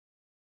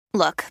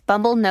Look,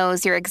 Bumble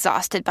knows you're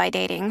exhausted by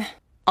dating.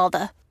 All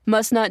the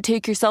must not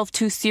take yourself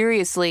too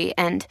seriously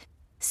and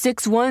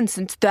 6'1"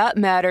 since that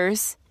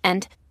matters.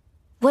 And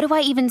what do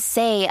I even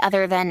say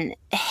other than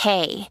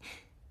hey?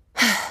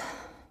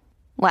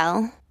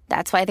 Well,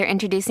 that's why they're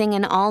introducing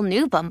an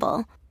all-new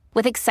Bumble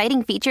with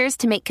exciting features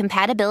to make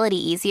compatibility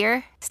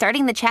easier,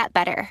 starting the chat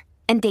better,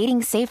 and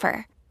dating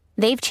safer.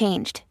 They've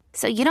changed,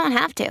 so you don't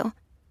have to.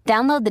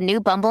 Download the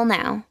new Bumble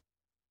now.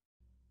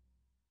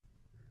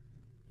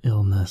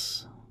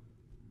 Illness.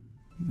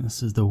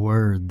 This is the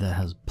word that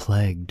has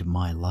plagued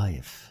my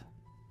life.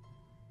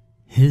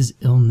 His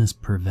illness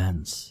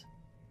prevents.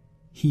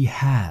 He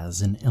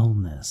has an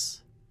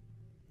illness.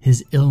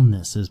 His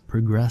illness is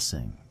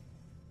progressing.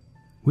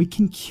 We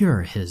can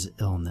cure his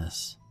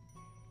illness.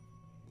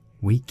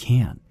 We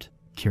can't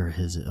cure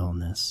his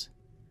illness.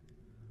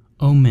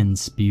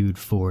 Omens spewed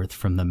forth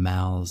from the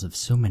mouths of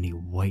so many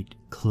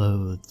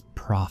white-clothed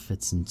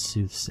prophets and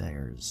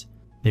soothsayers.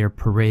 They are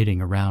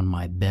parading around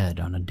my bed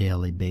on a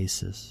daily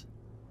basis.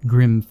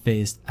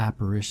 Grim-faced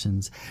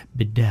apparitions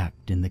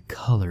bedecked in the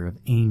color of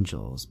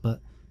angels,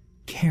 but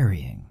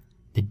carrying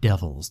the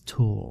devil's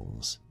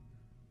tools.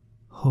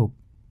 Hope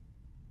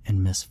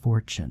and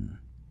misfortune.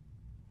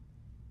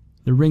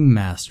 The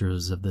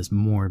ringmasters of this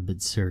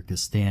morbid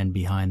circus stand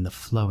behind the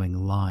flowing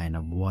line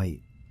of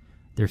white,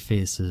 their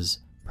faces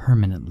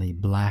permanently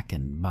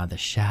blackened by the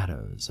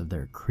shadows of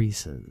their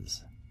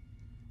creases.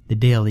 The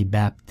daily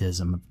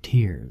baptism of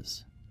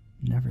tears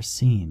never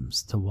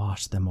seems to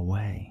wash them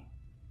away.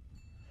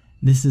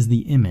 This is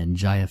the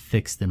image I have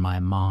fixed in my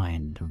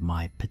mind of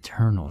my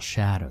paternal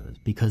shadows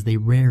because they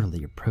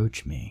rarely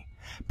approach me,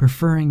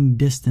 preferring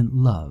distant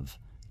love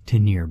to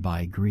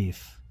nearby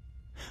grief.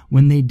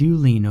 When they do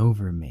lean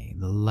over me,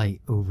 the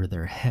light over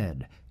their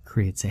head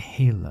creates a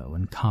halo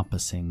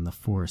encompassing the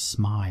forced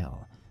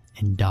smile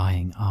and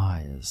dying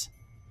eyes.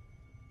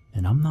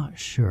 And I'm not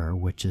sure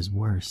which is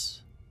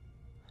worse,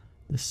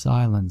 the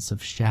silence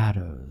of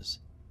shadows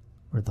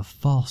or the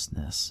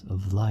falseness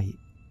of light.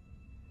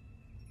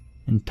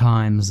 In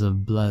times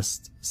of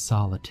blessed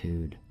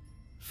solitude,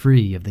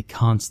 free of the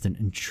constant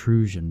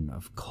intrusion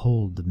of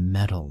cold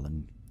metal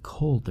and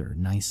colder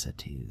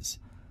niceties,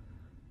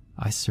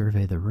 I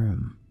survey the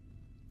room.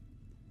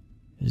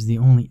 It is the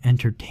only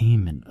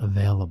entertainment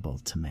available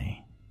to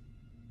me.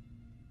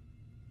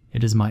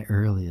 It is my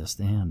earliest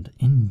and,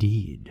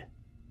 indeed,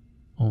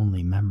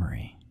 only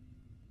memory.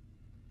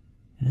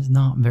 It is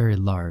not very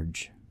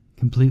large,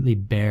 completely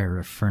bare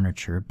of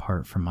furniture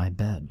apart from my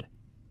bed.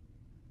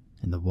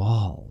 And the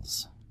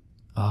walls,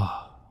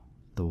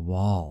 the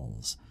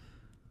walls,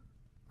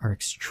 are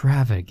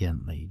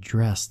extravagantly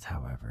dressed,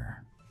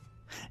 however.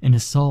 An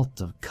assault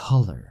of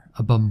color,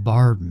 a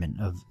bombardment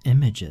of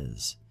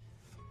images.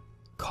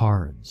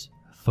 Cards,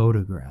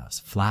 photographs,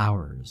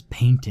 flowers,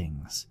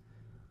 paintings,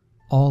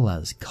 all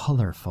as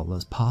colorful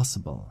as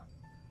possible.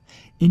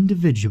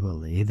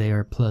 Individually, they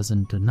are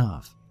pleasant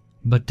enough,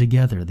 but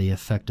together the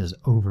effect is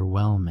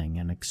overwhelming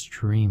and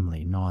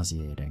extremely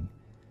nauseating.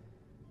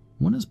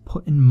 One is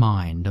put in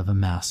mind of a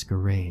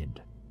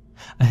masquerade,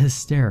 a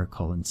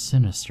hysterical and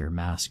sinister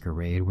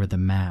masquerade where the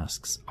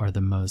masks are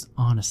the most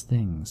honest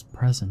things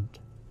present,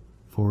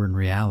 for in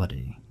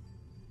reality,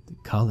 the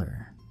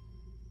color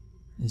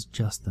is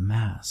just the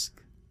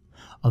mask,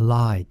 a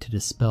lie to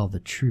dispel the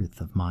truth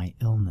of my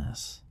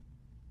illness.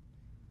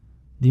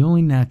 The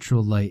only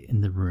natural light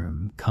in the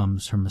room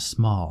comes from a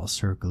small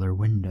circular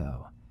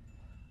window.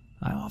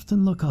 I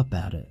often look up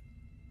at it,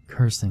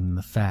 cursing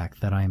the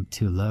fact that I am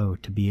too low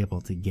to be able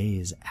to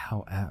gaze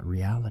out at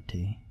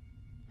reality,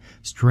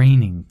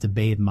 straining to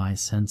bathe my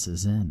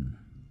senses in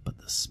but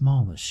the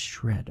smallest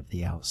shred of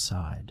the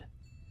outside.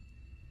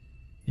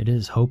 It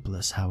is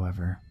hopeless,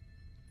 however.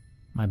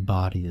 My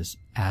body is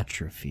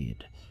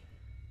atrophied,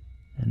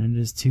 and it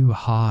is too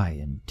high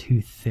and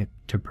too thick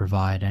to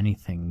provide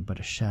anything but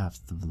a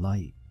shaft of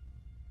light.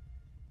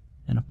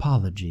 An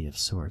apology of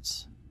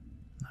sorts,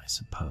 I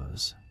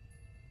suppose.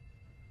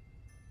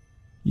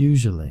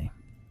 Usually,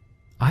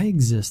 I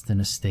exist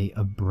in a state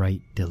of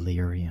bright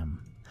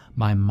delirium,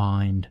 my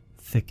mind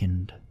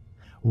thickened,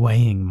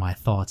 weighing my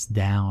thoughts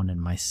down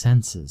and my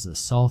senses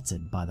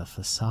assaulted by the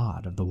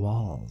facade of the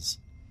walls.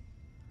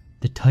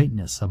 The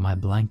tightness of my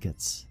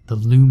blankets, the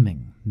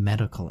looming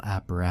medical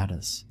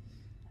apparatus,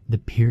 the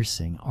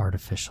piercing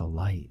artificial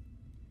light,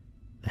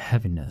 the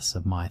heaviness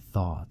of my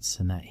thoughts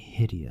and that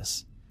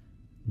hideous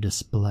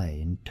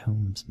display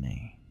entombs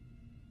me.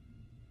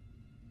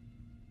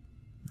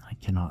 I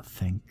cannot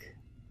think,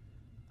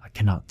 I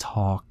cannot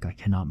talk, I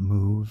cannot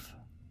move.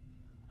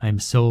 I am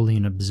solely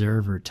an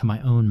observer to my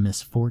own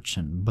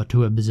misfortune, but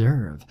to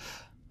observe,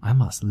 I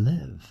must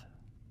live.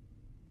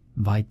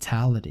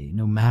 Vitality,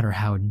 no matter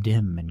how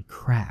dim and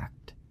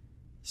cracked,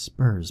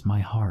 spurs my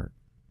heart.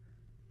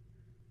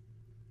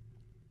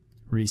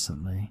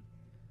 Recently,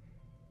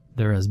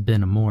 there has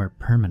been a more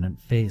permanent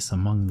face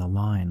among the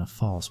line of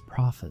false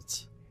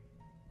prophets.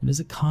 It is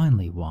a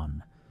kindly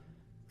one,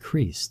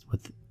 creased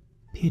with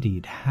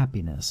pitied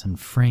happiness and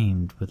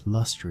framed with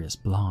lustrous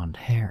blonde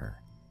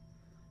hair.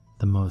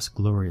 The most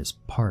glorious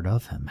part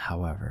of him,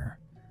 however,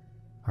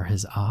 are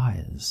his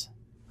eyes.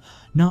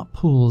 Not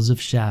pools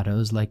of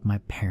shadows like my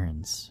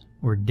parents,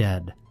 or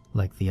dead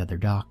like the other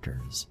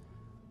doctors,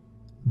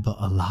 but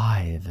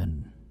alive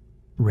and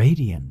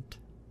radiant.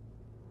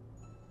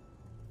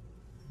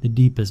 The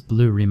deepest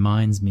blue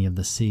reminds me of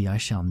the sea I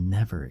shall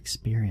never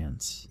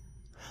experience.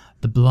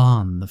 The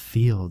blonde, the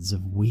fields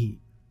of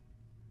wheat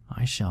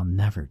I shall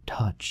never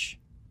touch.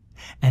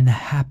 And the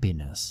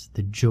happiness,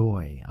 the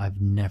joy I've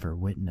never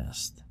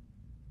witnessed.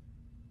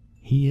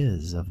 He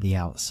is of the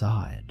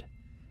outside.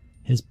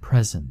 His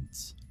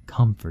presence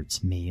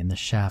comforts me, and the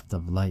shaft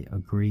of light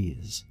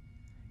agrees,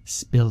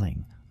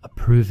 spilling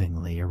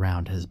approvingly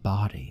around his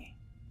body.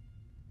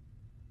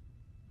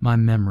 My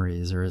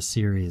memories are a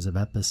series of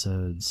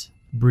episodes,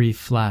 brief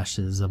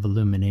flashes of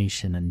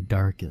illumination and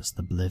darkest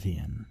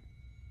oblivion.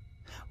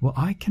 What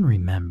I can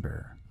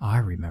remember, I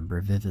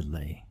remember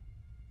vividly.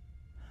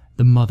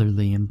 The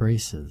motherly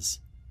embraces,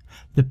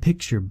 the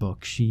picture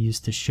book she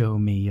used to show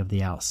me of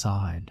the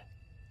outside,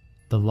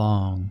 the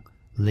long,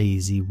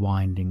 lazy,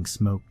 winding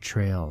smoke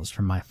trails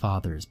from my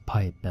father's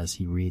pipe as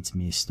he reads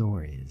me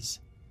stories,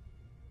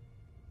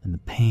 and the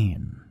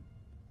pain,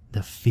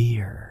 the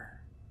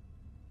fear,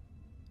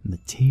 and the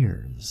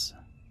tears,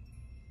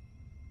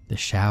 the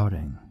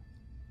shouting,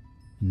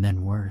 and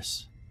then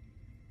worse,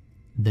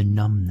 the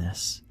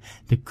numbness,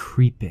 the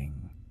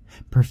creeping,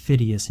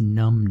 perfidious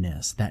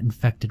numbness that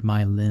infected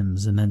my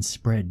limbs and then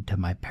spread to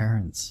my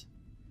parents.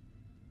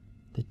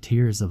 The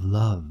tears of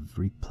love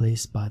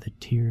replaced by the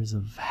tears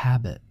of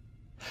habit.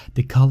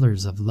 The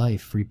colors of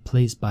life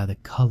replaced by the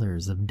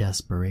colors of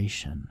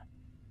desperation.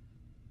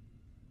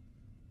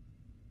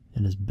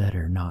 It is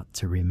better not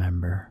to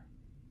remember.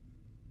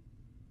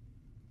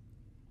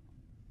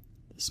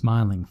 The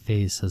smiling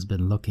face has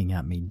been looking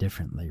at me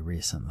differently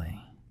recently.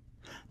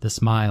 The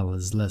smile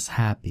is less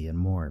happy and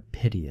more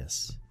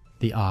piteous.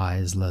 The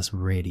eyes less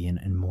radiant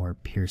and more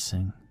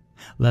piercing,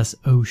 less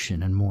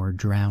ocean and more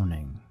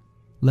drowning,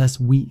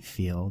 less wheat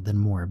field and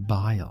more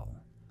bile,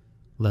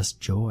 less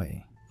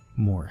joy,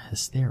 more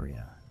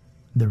hysteria.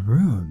 The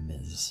room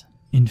is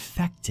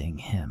infecting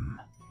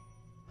him.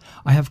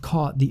 I have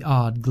caught the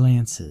odd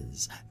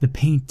glances, the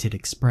painted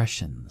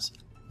expressions,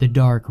 the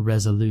dark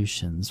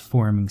resolutions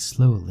forming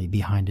slowly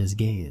behind his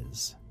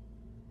gaze.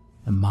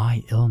 And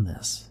my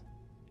illness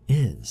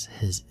is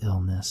his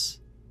illness.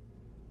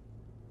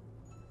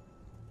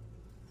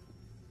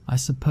 I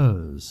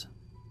suppose,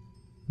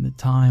 the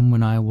time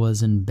when I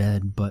was in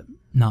bed but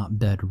not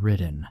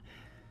bedridden,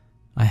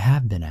 I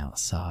have been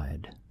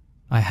outside.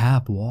 I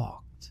have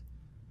walked.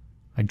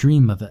 I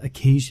dream of it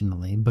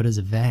occasionally, but as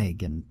a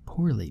vague and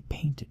poorly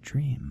painted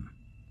dream.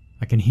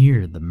 I can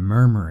hear the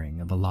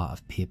murmuring of a lot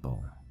of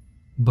people,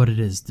 but it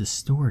is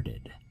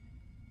distorted,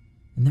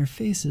 and their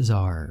faces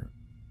are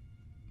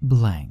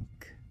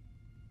blank.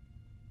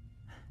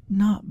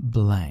 Not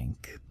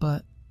blank,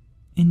 but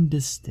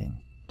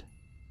indistinct.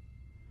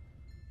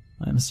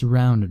 I am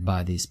surrounded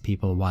by these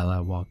people while I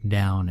walk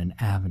down an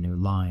avenue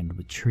lined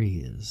with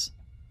trees.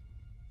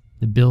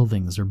 The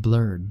buildings are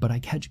blurred, but I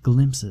catch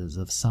glimpses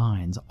of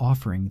signs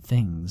offering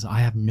things I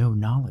have no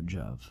knowledge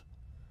of.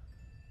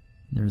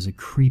 There is a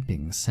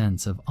creeping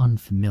sense of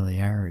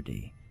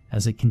unfamiliarity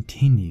as it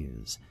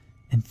continues,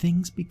 and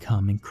things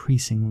become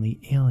increasingly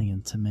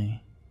alien to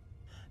me.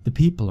 The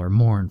people are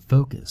more in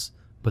focus,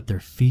 but their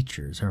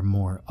features are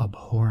more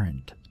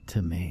abhorrent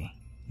to me.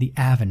 The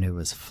avenue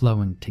is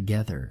flowing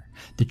together.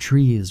 The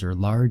trees are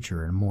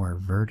larger and more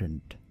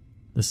verdant.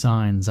 The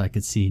signs I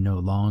could see no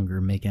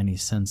longer make any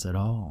sense at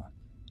all,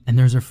 and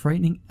there's a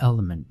frightening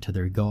element to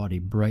their gaudy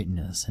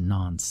brightness and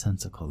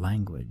nonsensical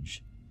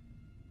language.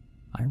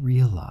 I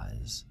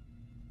realize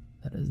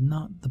that it is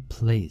not the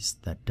place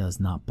that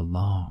does not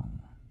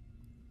belong,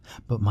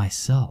 but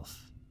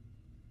myself,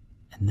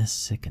 and this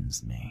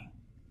sickens me.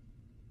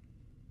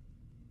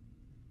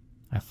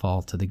 I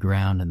fall to the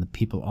ground and the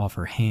people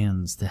offer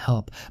hands to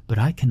help, but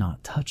I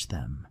cannot touch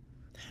them.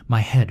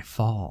 My head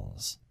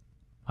falls.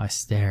 I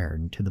stare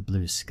into the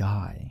blue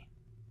sky,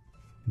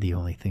 the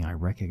only thing I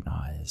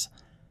recognize,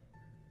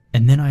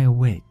 and then I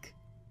awake,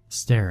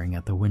 staring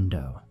at the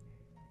window.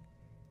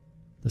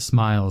 The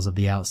smiles of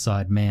the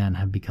outside man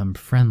have become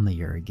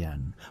friendlier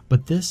again,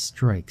 but this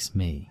strikes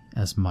me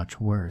as much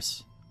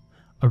worse.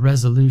 A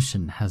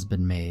resolution has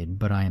been made,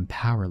 but I am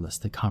powerless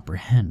to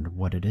comprehend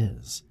what it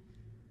is.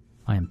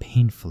 I am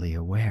painfully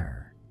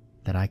aware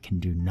that I can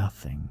do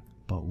nothing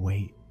but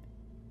wait.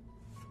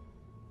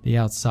 The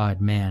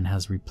outside man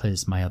has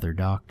replaced my other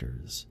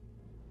doctors.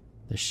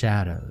 The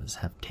shadows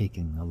have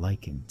taken a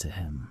liking to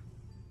him.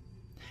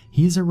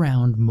 He is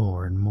around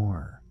more and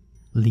more,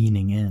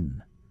 leaning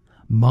in,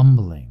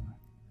 mumbling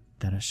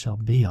that it shall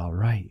be all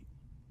right.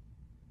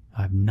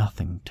 I have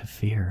nothing to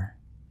fear.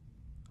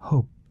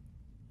 Hope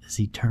is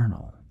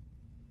eternal.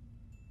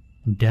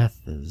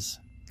 Death is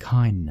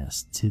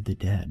kindness to the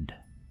dead.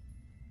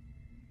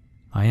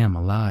 I am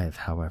alive,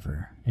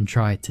 however, and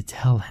try to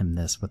tell him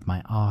this with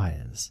my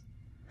eyes.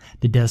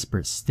 The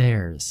desperate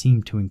stares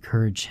seem to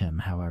encourage him,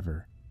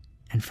 however,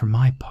 and for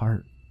my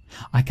part,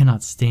 I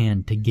cannot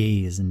stand to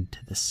gaze into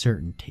the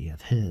certainty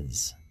of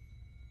his.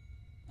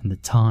 And the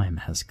time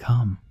has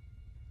come.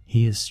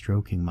 He is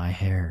stroking my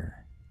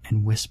hair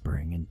and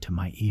whispering into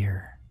my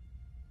ear.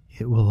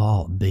 It will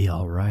all be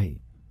all right.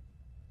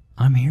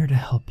 I'm here to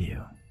help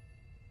you.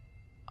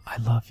 I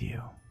love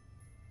you.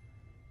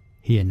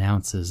 He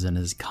announces in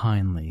his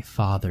kindly,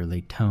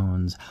 fatherly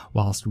tones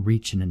whilst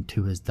reaching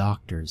into his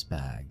doctor's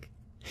bag.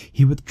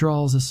 He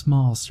withdraws a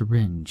small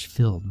syringe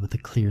filled with a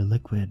clear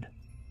liquid.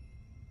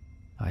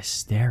 I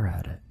stare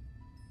at it,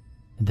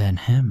 then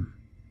him.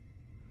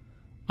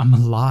 I'm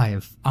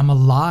alive! I'm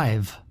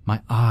alive!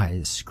 My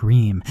eyes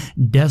scream,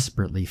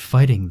 desperately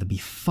fighting the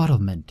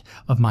befuddlement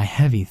of my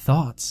heavy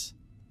thoughts.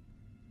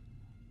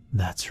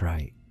 That's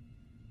right.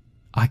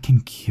 I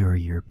can cure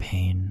your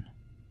pain,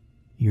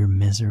 your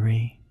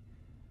misery.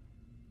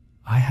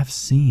 I have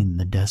seen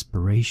the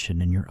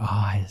desperation in your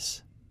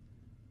eyes.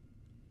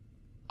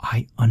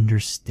 I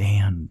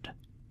understand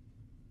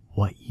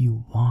what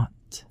you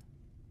want.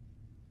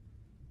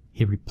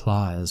 He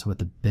replies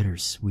with a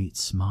bittersweet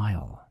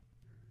smile.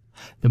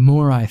 The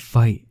more I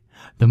fight,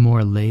 the more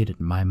elated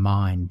my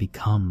mind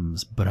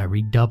becomes, but I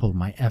redouble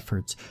my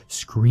efforts,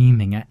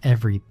 screaming at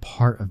every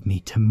part of me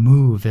to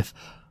move, if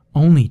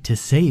only to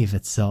save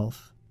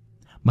itself.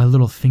 My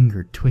little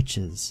finger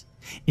twitches.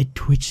 It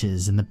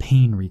twitches and the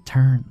pain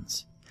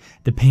returns.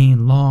 The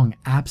pain long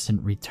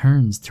absent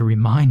returns to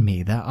remind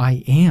me that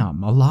I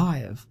am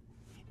alive.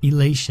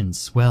 Elation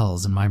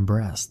swells in my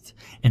breast,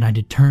 and I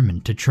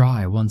determine to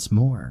try once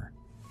more.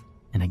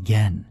 And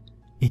again,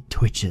 it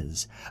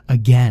twitches.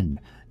 Again,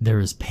 there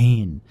is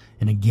pain,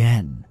 and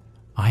again,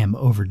 I am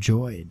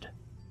overjoyed.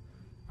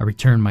 I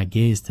return my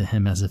gaze to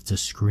him as if to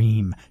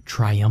scream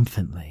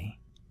triumphantly.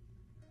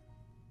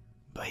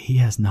 But he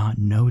has not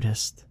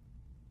noticed.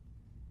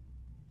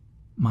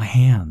 My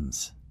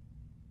hands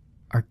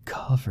are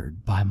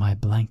covered by my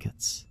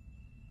blankets.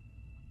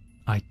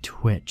 I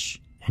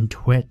twitch and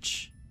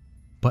twitch,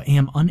 but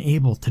am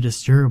unable to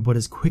disturb what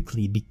is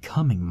quickly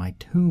becoming my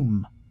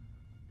tomb.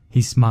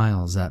 He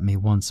smiles at me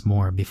once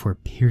more before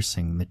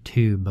piercing the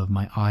tube of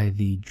my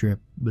IV drip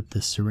with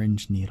the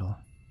syringe needle.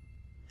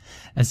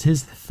 As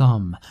his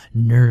thumb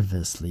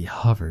nervously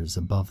hovers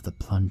above the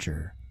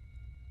plunger,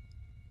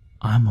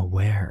 I'm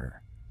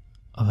aware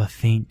of a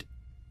faint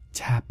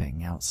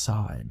tapping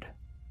outside.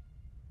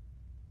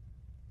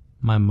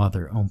 My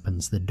mother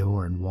opens the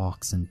door and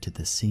walks into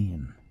the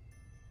scene.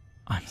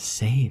 I'm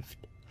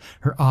saved.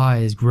 Her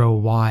eyes grow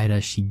wide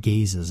as she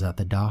gazes at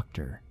the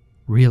doctor,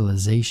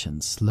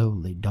 realization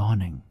slowly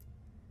dawning.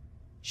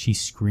 She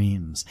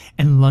screams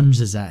and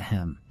lunges at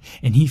him,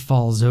 and he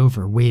falls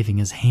over, waving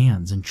his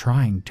hands and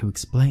trying to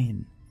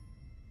explain.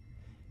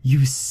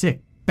 You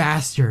sick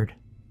bastard!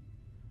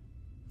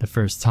 The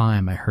first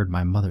time I heard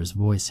my mother's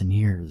voice in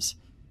years.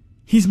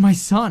 He's my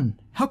son!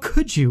 How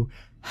could you?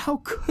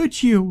 How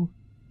could you?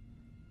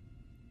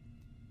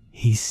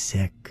 He's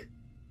sick,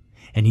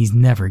 and he's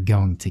never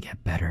going to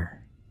get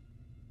better.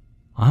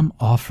 I'm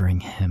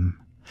offering him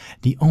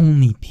the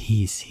only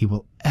peace he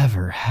will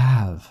ever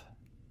have,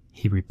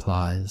 he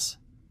replies,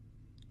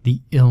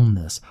 the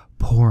illness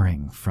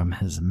pouring from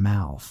his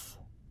mouth.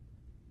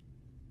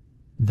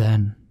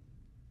 Then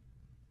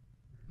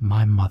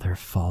my mother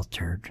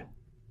faltered,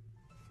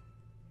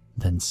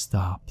 then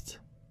stopped.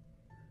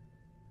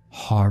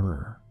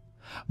 Horror,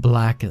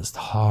 blackest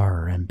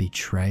horror and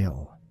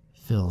betrayal,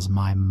 fills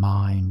my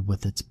mind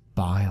with its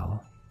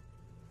bile.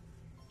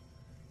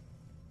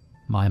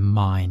 My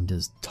mind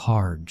is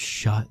tarred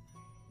shut.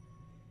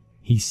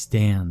 He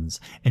stands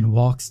and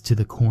walks to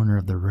the corner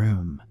of the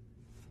room.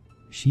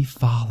 She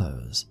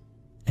follows,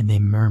 and they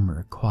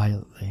murmur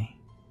quietly.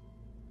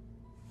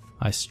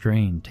 I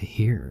strain to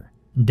hear,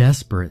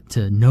 desperate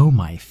to know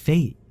my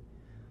fate,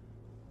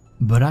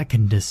 but I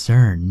can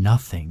discern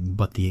nothing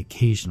but the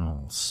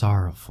occasional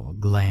sorrowful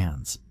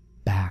glance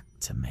back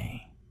to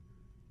me.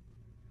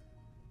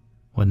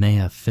 When they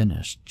have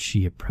finished,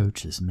 she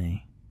approaches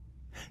me.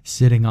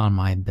 Sitting on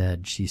my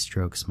bed, she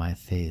strokes my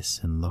face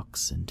and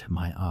looks into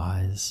my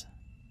eyes.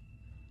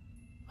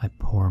 I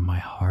pour my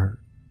heart,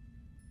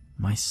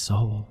 my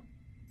soul,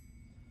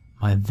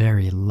 my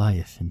very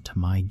life into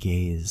my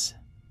gaze.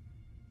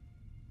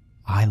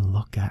 I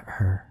look at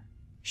her,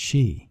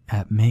 she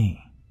at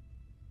me.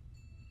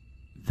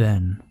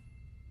 Then,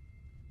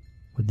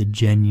 with the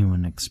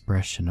genuine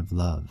expression of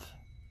love,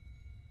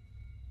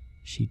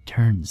 she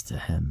turns to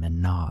him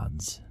and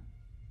nods.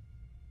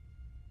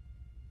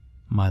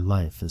 My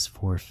life is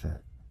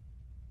forfeit.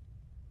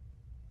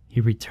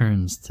 He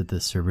returns to the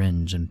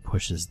syringe and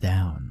pushes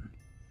down.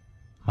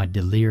 My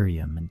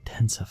delirium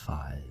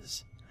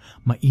intensifies.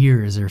 My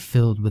ears are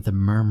filled with the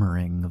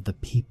murmuring of the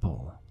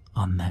people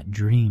on that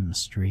dream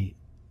street.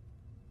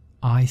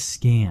 I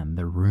scan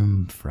the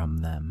room from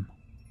them,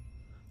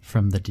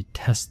 from the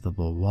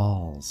detestable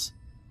walls,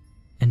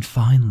 and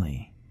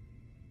finally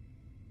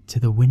to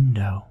the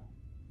window.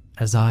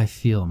 As I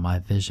feel my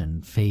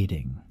vision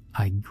fading,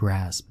 I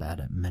grasp at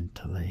it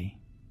mentally,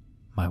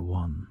 my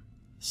one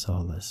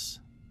solace.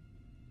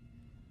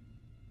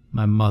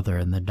 My mother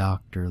and the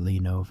doctor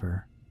lean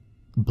over,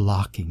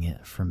 blocking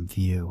it from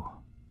view.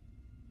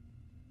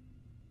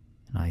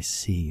 And I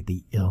see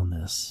the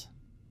illness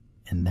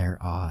in their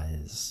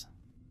eyes.